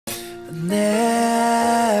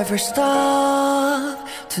Never stop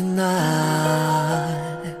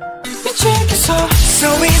tonight.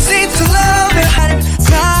 So easy to love you.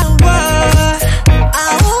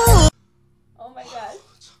 Oh my god.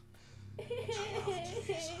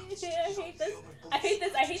 I hate this. I hate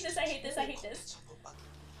this. I hate this. I hate this. I hate this.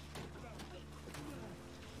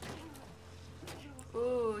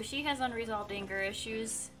 Ooh, she has unresolved anger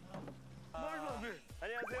issues.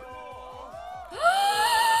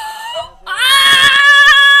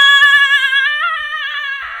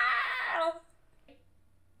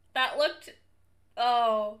 That looked...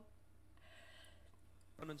 Oh.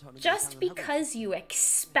 Just because you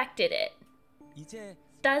expected it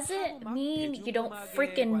doesn't mean you don't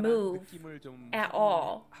freaking move at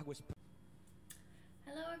all.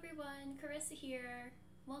 Hello everyone, Carissa here.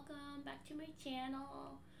 Welcome back to my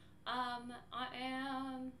channel. I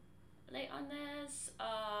am late on this.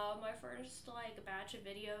 My first batch of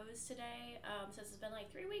videos today, since it's been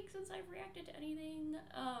 3 weeks since I've reacted to anything,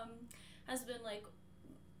 has been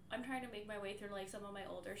I'm trying to make my way through some of my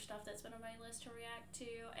older stuff that's been on my list to react to,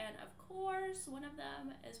 and of course one of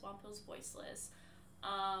them is Wonpil's Voiceless.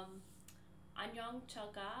 Annyeong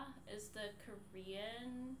Choga is the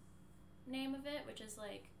Korean name of it, which is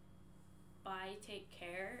bye, take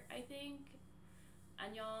care, I think.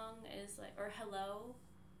 Annyeong is or hello.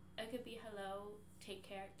 It could be hello, take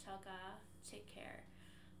care, Choga, take care,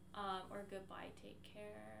 or goodbye, take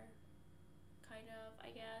care, kind of, I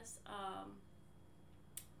guess.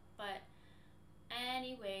 But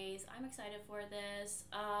anyways, I'm excited for this.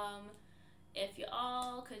 If you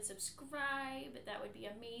all could subscribe, that would be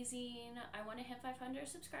amazing. I want to hit 500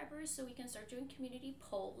 subscribers so we can start doing community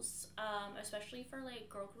polls, especially for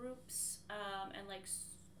girl groups, and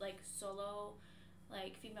solo,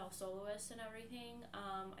 female soloists and everything.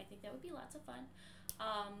 I think that would be lots of fun.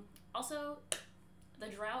 Also, the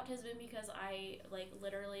drought has been because I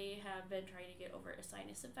literally have been trying to get over a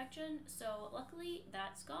sinus infection, so luckily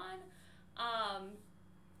that's gone.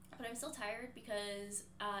 But I'm still tired because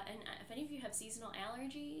and if any of you have seasonal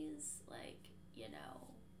allergies, you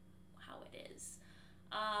know how it is.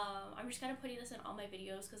 I'm just kind of putting this in all my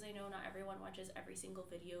videos because I know not everyone watches every single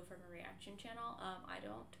video from a reaction channel. I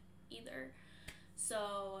don't either.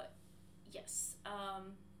 So yes.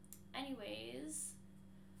 Anyways,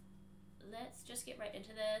 let's just get right into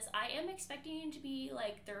this. I am expecting to be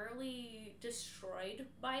thoroughly destroyed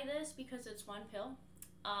by this because it's Wonpil.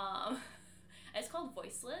 It's called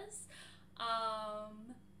Voiceless.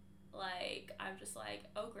 I'm just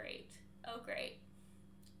oh great, oh great.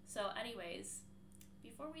 So anyways,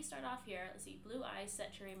 before we start off here, let's see, blue eyes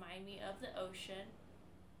set to remind me of the ocean.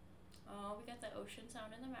 Oh, we got the ocean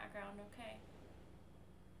sound in the background, okay.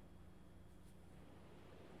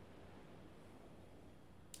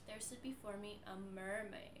 There stood before me a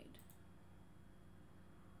mermaid.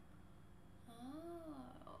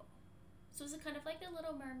 Oh. So is it kind of like the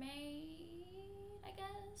Little Mermaid, I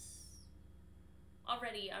guess?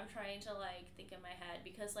 Already I'm trying to think in my head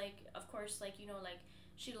because of course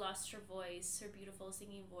she lost her voice, her beautiful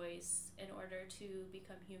singing voice, in order to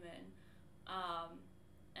become human,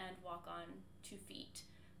 and walk on 2 feet.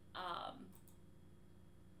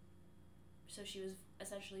 So she was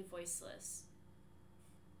essentially voiceless.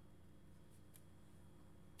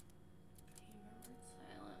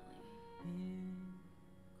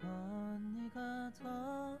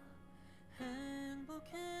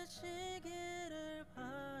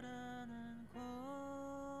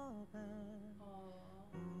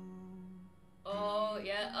 Oh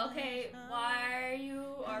yeah, okay, why are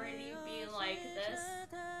you already being like this?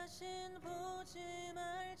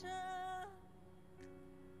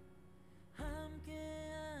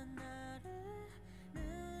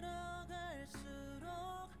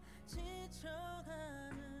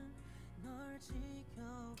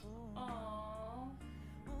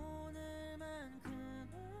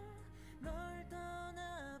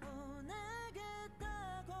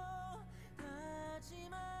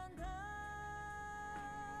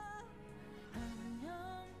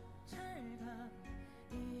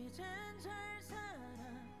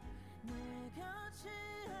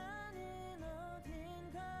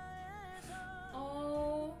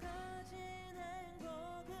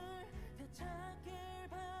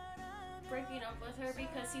 Breaking up with her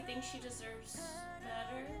because he thinks she deserves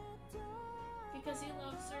better, because he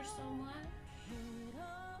loves her so much.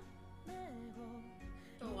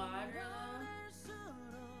 The water though.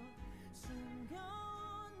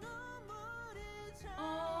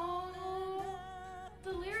 Oh,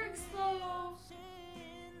 the lyrics though.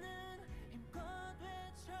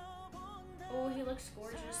 Oh, he looks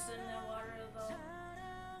gorgeous in the water though.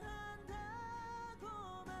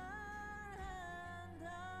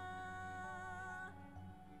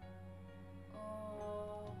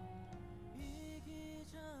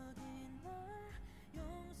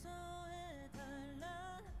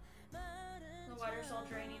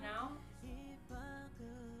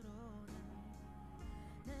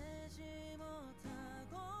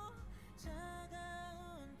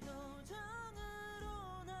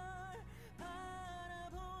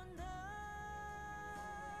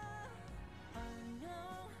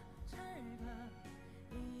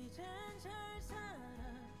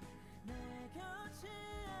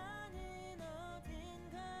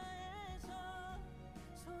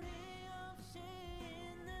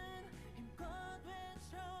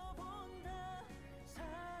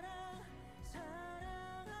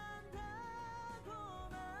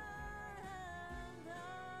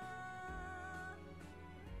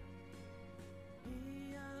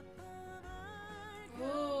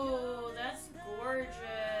 Ooh, that's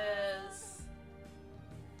gorgeous.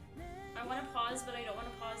 I want to pause, but I don't want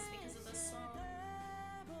to pause because of this song.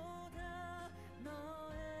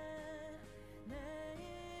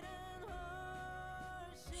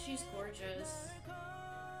 She's gorgeous.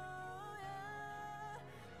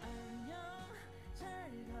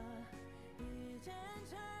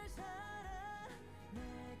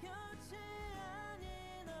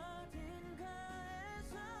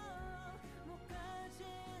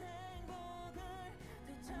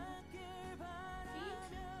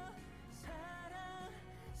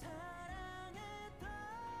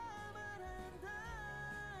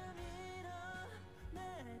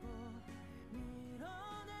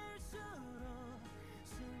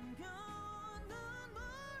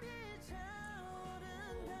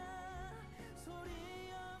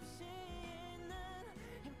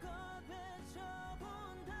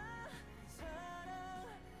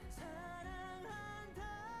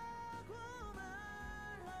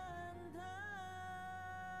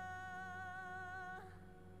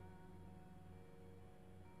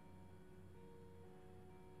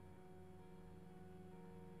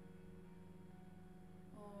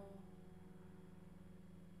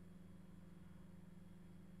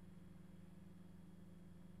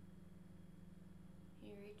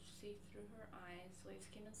 He reached see through her eyes, waves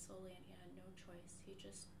came in slowly, and he had no choice.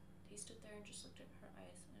 He stood there and just looked at her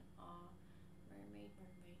eyes in awe. Mermaid,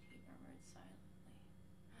 mermaid, he murmured silently.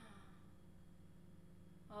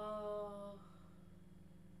 Oh.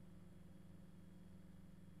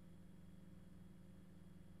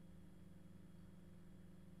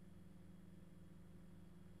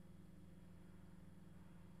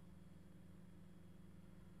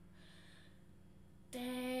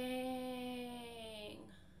 Dang.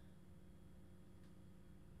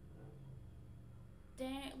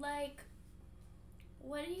 Dang, like,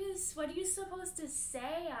 what are you supposed to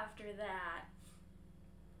say after that?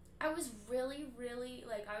 I was really,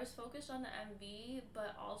 like, I was focused on the MV,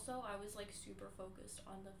 but also I was, like, super focused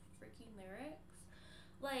on the freaking lyrics.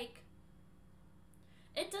 Like,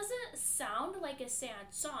 it doesn't sound like a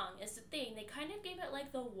sad song is the thing. They kind of gave it,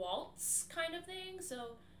 like, the waltz kind of thing,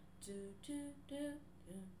 so it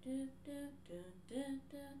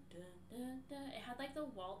had like a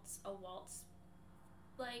waltz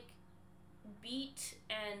like beat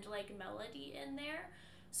and like melody in there,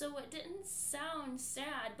 so it didn't sound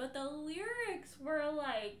sad, but the lyrics were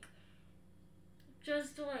like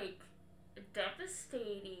just like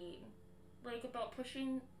devastating, like about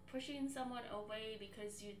pushing someone away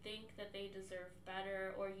because you think that they deserve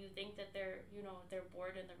better, or you think that they're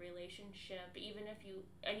bored in the relationship, even if you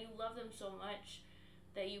love them so much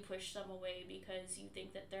that you push them away because you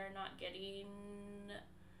think that they're not getting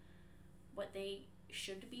what they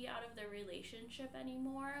should be out of their relationship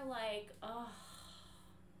anymore. Like,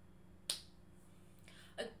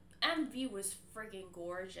 MV was freaking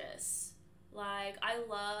gorgeous. Like, I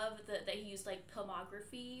love that he used, like,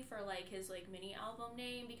 filmography for, like, his, like, mini album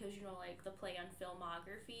name, because, like, the play on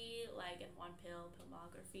filmography, like, in Wonpil,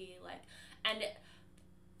 filmography, like, and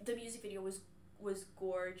the music video was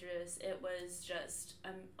gorgeous. It was just,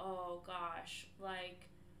 oh gosh, like,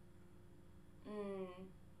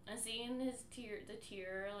 and seeing the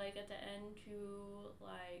tear, like, at the end, too,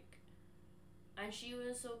 like, and she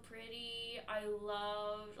was so pretty. I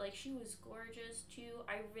loved, like, she was gorgeous too.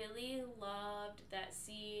 I really loved that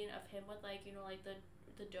scene of him with, like, like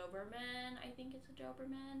the Doberman. I think it's a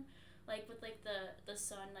Doberman. Like, with, like, the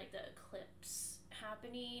sun, like, the eclipse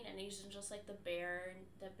happening, and he's just, like, the bear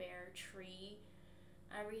tree,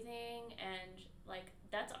 everything. And, like,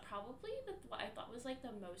 that's probably what I thought was, like,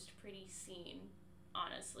 the most pretty scene,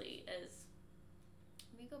 honestly, is,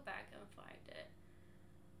 let me go back and find it.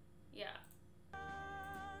 Yeah.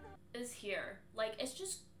 Is here. Like, it's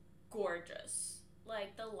just gorgeous.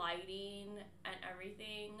 Like, the lighting and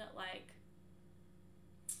everything, like,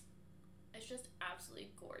 it's just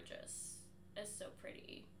absolutely gorgeous. It's so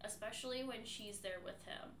pretty, especially when she's there with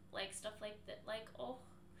him, like, stuff like that. Like, oh,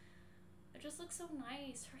 it just looks so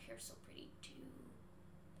nice. Her hair's so pretty too.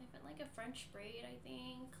 went like a French braid, I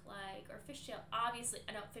think, like, or fishtail. Obviously,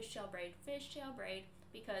 I know fishtail braid,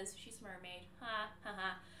 because she's a mermaid. Ha ha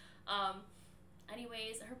ha.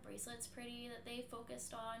 Anyways, her bracelet's pretty that they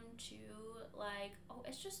focused on too. Like, oh,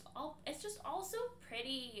 it's just all so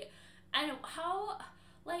pretty. And how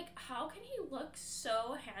can he look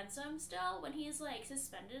so handsome still when he's like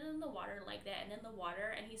suspended in the water like that and in the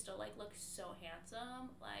water and he still like looks so handsome?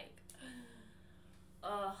 Like,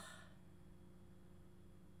 ugh.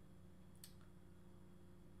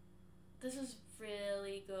 This is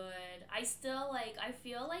really good. I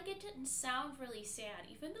feel like it didn't sound really sad,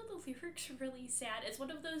 even though the lyrics are really sad. It's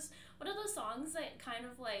one of those songs that kind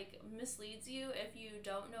of like misleads you if you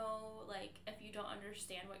don't know, like if you don't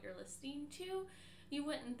understand what you're listening to. You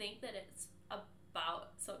wouldn't think that it's about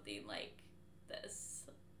something like this.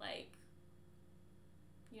 Like,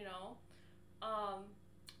 you know?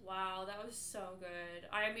 Wow, that was so good.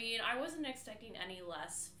 I mean, I wasn't expecting any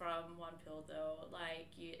less from Wonpil though. Like,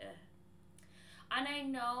 yeah. And I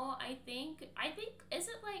know, I think,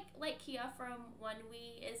 isn't like Kia from One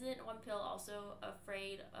We, isn't Wonpil also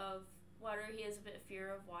afraid of water? He has a bit of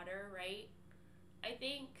fear of water, right? I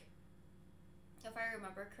think, if I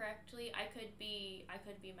remember correctly, I could be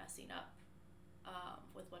messing up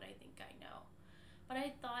with what I think I know. But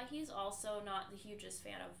I thought he's also not the hugest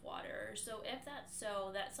fan of water. So if that's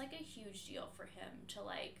so, that's like a huge deal for him to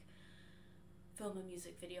like film a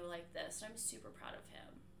music video like this. I'm super proud of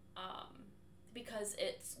him. Because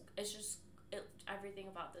everything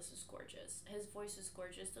about this is gorgeous. His voice is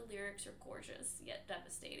gorgeous. The lyrics are gorgeous yet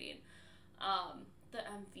devastating. The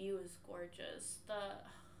MV is gorgeous.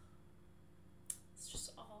 It's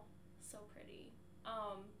just all so pretty.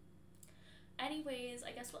 Anyways,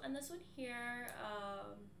 I guess we'll end this one here.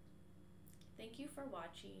 Thank you for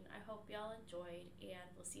watching. I hope y'all enjoyed, and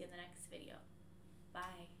we'll see you in the next video.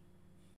 Bye.